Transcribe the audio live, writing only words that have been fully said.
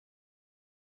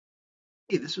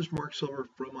Hey, this is Mark Silver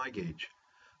from iGauge.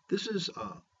 This is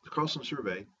the Carlson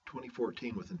Survey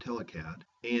 2014 with IntelliCAD,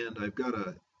 and I've got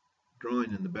a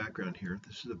drawing in the background here.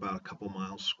 This is about a couple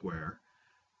miles square.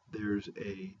 There's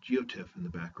a geotiff in the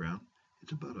background.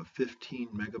 It's about a 15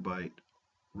 megabyte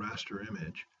raster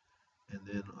image, and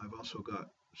then I've also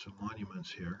got some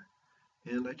monuments here.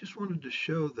 And I just wanted to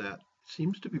show that it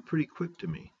seems to be pretty quick to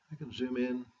me. I can zoom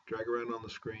in, drag around on the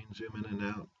screen, zoom in and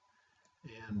out,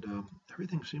 and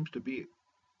everything seems to be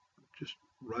just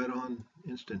right on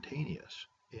instantaneous.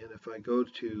 And if I go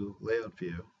to layout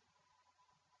view,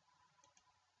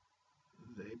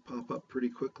 they pop up pretty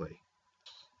quickly.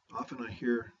 Often I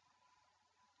hear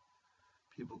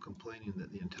people complaining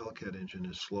that the IntelliCAD engine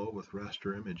is slow with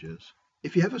raster images.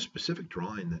 If you have a specific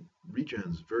drawing that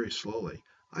regens very slowly,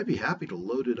 I'd be happy to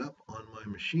load it up on my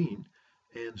machine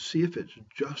and see if it's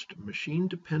just machine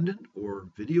dependent or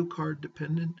video card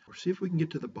dependent, or see if we can get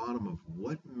to the bottom of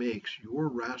what makes your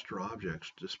raster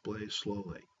objects display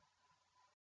slowly.